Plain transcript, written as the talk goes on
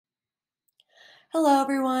Hello,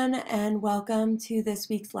 everyone, and welcome to this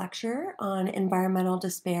week's lecture on environmental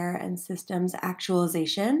despair and systems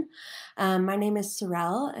actualization. My name is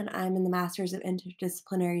Sorel, and I'm in the Masters of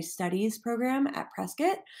Interdisciplinary Studies program at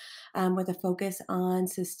Prescott with a focus on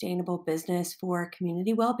sustainable business for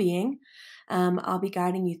community well-being. I'll be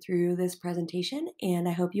guiding you through this presentation, and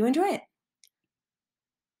I hope you enjoy it.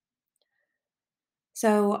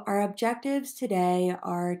 So, our objectives today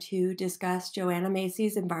are to discuss Joanna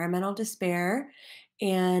Macy's environmental despair,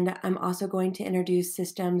 and I'm also going to introduce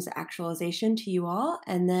systems actualization to you all,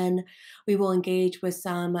 and then we will engage with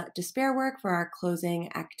some despair work for our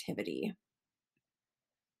closing activity.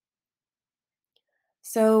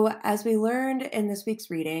 So, as we learned in this week's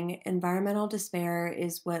reading, environmental despair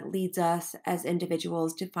is what leads us as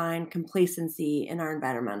individuals to find complacency in our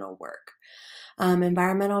environmental work.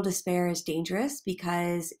 Environmental despair is dangerous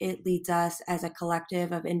because it leads us as a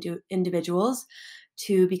collective of individuals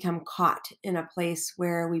to become caught in a place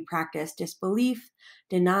where we practice disbelief,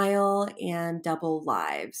 denial, and double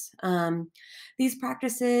lives. These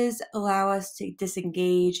practices allow us to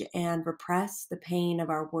disengage and repress the pain of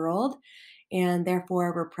our world and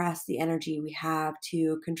therefore repress the energy we have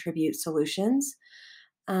to contribute solutions.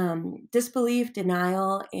 Disbelief,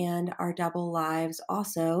 denial, and our double lives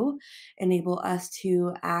also enable us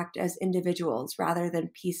to act as individuals rather than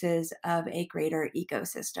pieces of a greater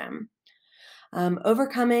ecosystem.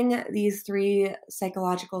 Overcoming these three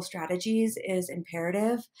psychological strategies is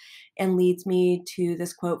imperative and leads me to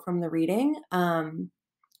this quote from the reading.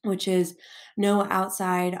 Which is no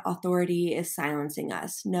outside authority is silencing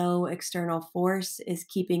us. No external force is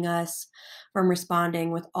keeping us from responding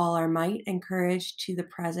with all our might and courage to the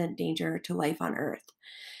present danger to life on earth.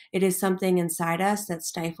 It is something inside us that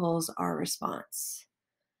stifles our response.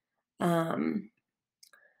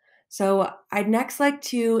 So, I'd next like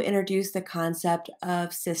to introduce the concept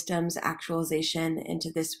of systems actualization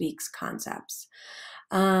into this week's concepts.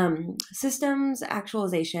 Systems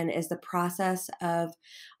actualization is the process of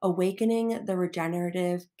awakening the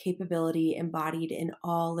regenerative capability embodied in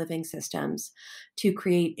all living systems to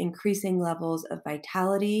create increasing levels of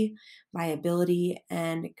vitality, viability,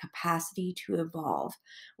 and capacity to evolve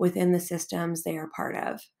within the systems they are part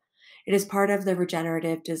of. It is part of the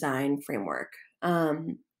regenerative design framework.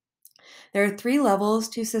 There are three levels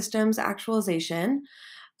to systems actualization,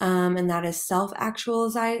 and that is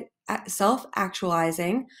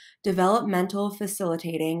self-actualizing, developmental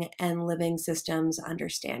facilitating, and living systems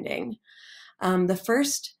understanding. The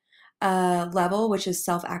first level, which is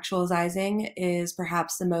self-actualizing, is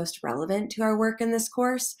perhaps the most relevant to our work in this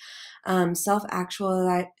course.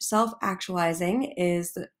 Self-actualizing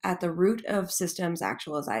is at the root of systems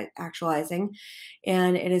actualizing,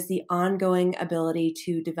 and it is the ongoing ability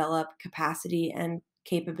to develop capacity and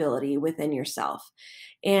capability within yourself.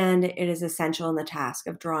 And it is essential in the task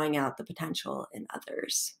of drawing out the potential in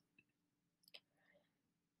others.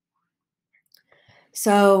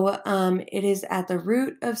 So it is at the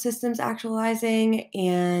root of systems actualizing,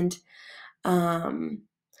 and um,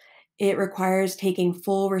 it requires taking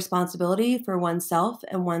full responsibility for oneself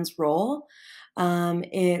and one's role.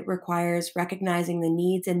 It requires recognizing the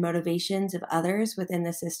needs and motivations of others within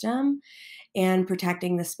the system and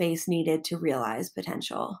protecting the space needed to realize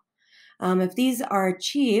potential. If these are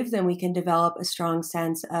achieved, then we can develop a strong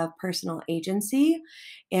sense of personal agency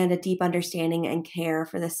and a deep understanding and care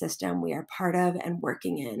for the system we are part of and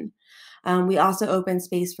working in. We also open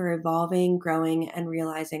space for evolving, growing, and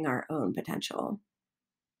realizing our own potential.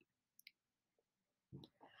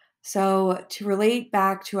 So, to relate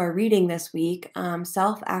back to our reading this week,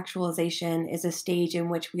 self actualization is a stage in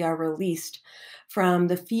which we are released from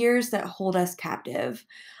the fears that hold us captive,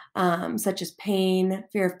 such as pain,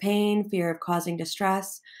 fear of causing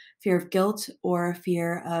distress, fear of guilt, or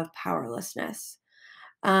fear of powerlessness.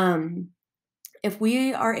 Um, if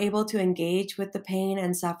we are able to engage with the pain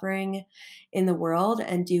and suffering in the world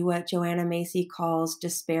and do what Joanna Macy calls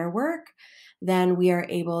despair work, then we are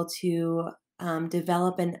able to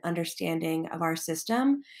develop an understanding of our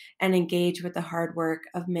system and engage with the hard work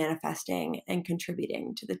of manifesting and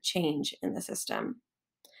contributing to the change in the system.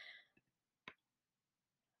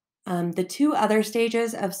 The two other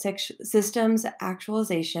stages of systems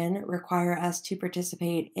actualization require us to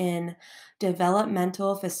participate in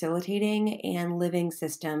developmental facilitating and living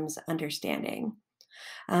systems understanding.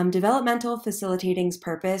 Developmental facilitating's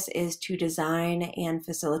purpose is to design and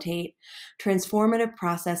facilitate transformative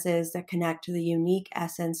processes that connect to the unique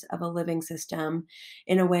essence of a living system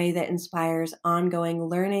in a way that inspires ongoing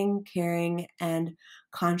learning, caring, and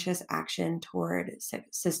conscious action toward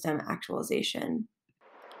system actualization.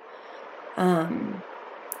 Um,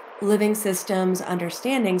 Living systems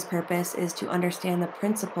understanding's purpose is to understand the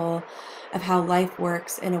principle of how life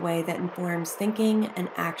works in a way that informs thinking and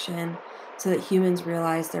action so that humans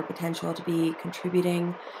realize their potential to be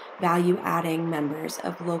contributing, value adding members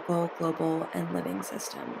of local, global, and living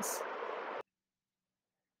systems.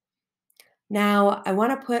 Now, I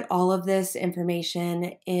want to put all of this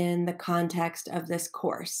information in the context of this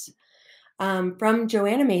course. From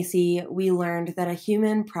Joanna Macy, we learned that a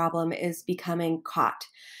human problem is becoming caught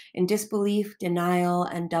in disbelief, denial,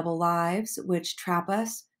 and double lives, which trap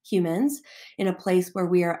us, humans, in a place where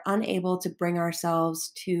we are unable to bring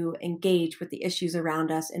ourselves to engage with the issues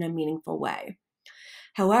around us in a meaningful way.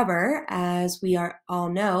 However, as we are all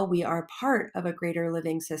know, we are part of a greater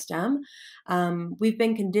living system. We've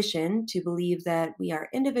been conditioned to believe that we are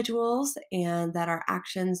individuals and that our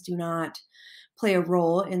actions do not play a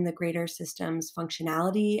role in the greater system's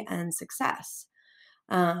functionality and success.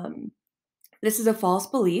 Um, this is a false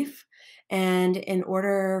belief. And in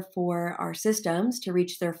order for our systems to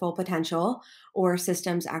reach their full potential or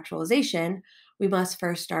systems actualization, we must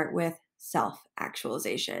first start with self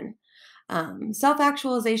actualization. Self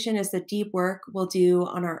actualization is the deep work we'll do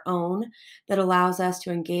on our own that allows us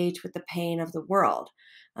to engage with the pain of the world.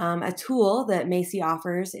 A tool that Macy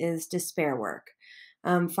offers is despair work.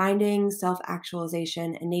 Finding self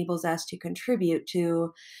actualization enables us to contribute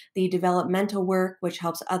to the developmental work, which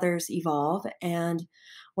helps others evolve. And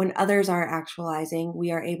when others are actualizing,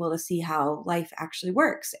 we are able to see how life actually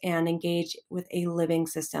works and engage with a living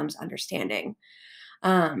systems understanding.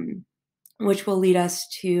 Um, which will lead us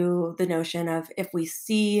to the notion of if we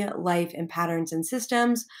see life in patterns and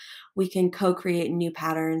systems, we can co create new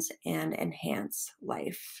patterns and enhance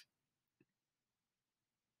life.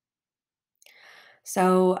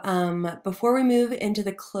 So, before we move into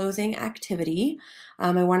the closing activity,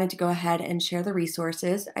 I wanted to go ahead and share the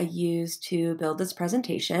resources I used to build this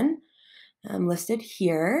presentation. Listed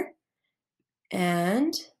here.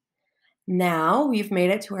 And now we've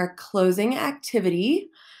made it to our closing activity.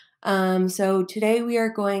 So today we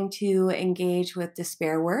are going to engage with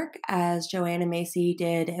despair work as Joanna Macy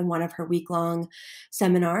did in one of her week-long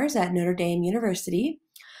seminars at Notre Dame University.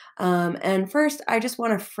 And first, I just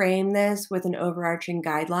want to frame this with an overarching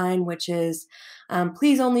guideline, which is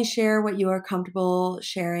please only share what you are comfortable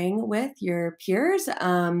sharing with your peers.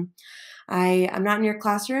 I'm not in your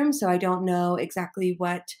classroom, so I don't know exactly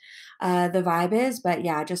what the vibe is, but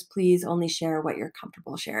yeah, just please only share what you're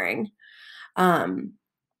comfortable sharing. Um,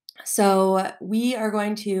 so, we are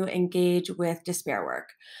going to engage with despair work.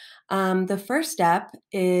 The first step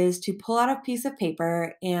is to pull out a piece of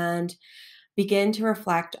paper and begin to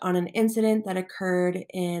reflect on an incident that occurred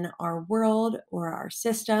in our world or our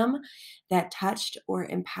system that touched or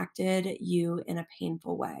impacted you in a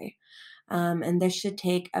painful way. And this should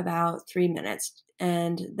take about 3 minutes.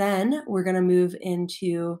 And then we're going to move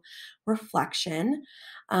into reflection.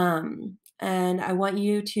 And I want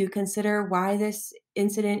you to consider why this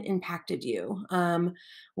incident impacted you.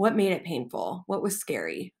 What made it painful? What was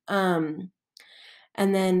scary? And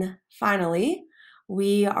then finally,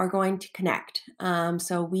 we are going to connect.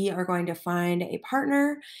 So we are going to find a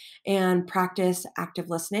partner and practice active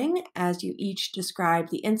listening as you each describe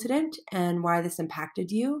the incident and why this impacted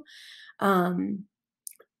you. Um,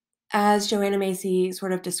 as Joanna Macy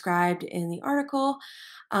sort of described in the article,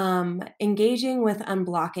 engaging with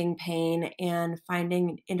unblocking pain and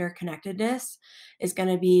finding interconnectedness is going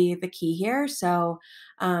to be the key here. So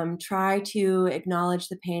try to acknowledge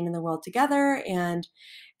the pain in the world together and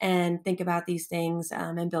think about these things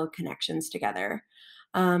and build connections together.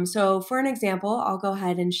 So for an example, I'll go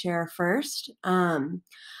ahead and share first.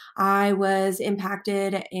 I was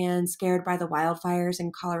impacted and scared by the wildfires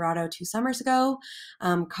in Colorado 2 summers ago.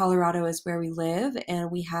 Colorado is where we live,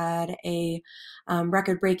 and we had a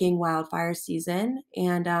record breaking wildfire season.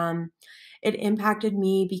 And it impacted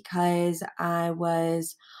me because I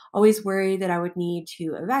was always worried that I would need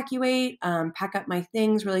to evacuate, pack up my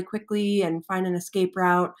things really quickly, and find an escape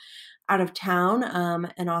route out of town,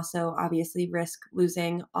 and also obviously risk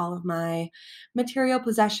losing all of my material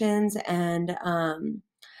possessions and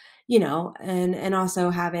also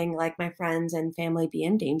having like my friends and family be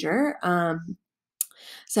in danger.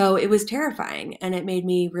 So it was terrifying and it made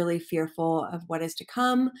me really fearful of what is to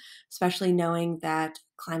come, especially knowing that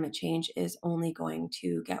climate change is only going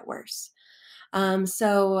to get worse.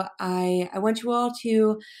 So I want you all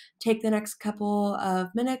to take the next couple of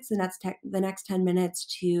minutes, the next 10 minutes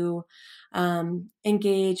to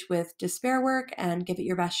engage with despair work and give it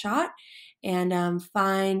your best shot, and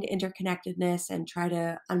find interconnectedness and try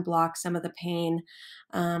to unblock some of the pain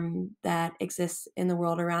that exists in the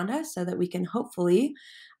world around us so that we can hopefully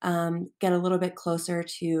get a little bit closer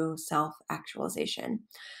to self actualization.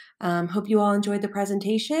 Hope you all enjoyed the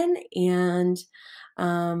presentation, and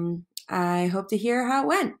I hope to hear how it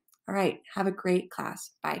went. All right, have a great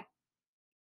class. Bye.